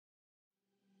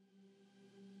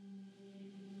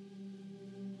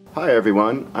Hi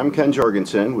everyone, I'm Ken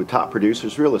Jorgensen with Top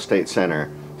Producers Real Estate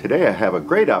Center. Today I have a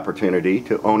great opportunity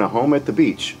to own a home at the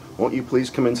beach. Won't you please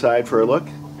come inside for a look?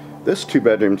 This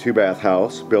 2-bedroom, 2-bath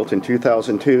house, built in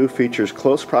 2002, features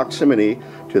close proximity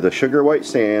to the sugar white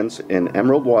sands and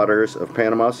emerald waters of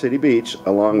Panama City Beach,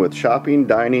 along with shopping,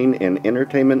 dining, and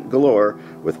entertainment galore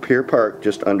with Pier Park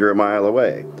just under a mile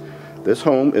away. This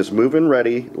home is move-in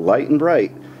ready, light and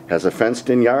bright, has a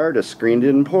fenced-in yard, a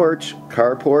screened-in porch,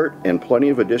 carport, and plenty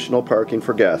of additional parking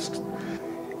for guests.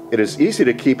 It is easy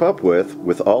to keep up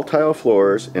with all tile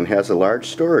floors, and has a large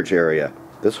storage area.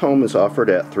 This home is offered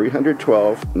at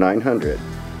 $312,900.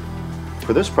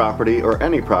 For this property or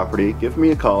any property, give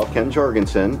me a call, Ken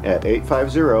Jorgensen, at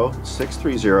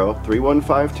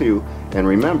 850-630-3152, and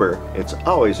remember, it's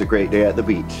always a great day at the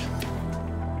beach.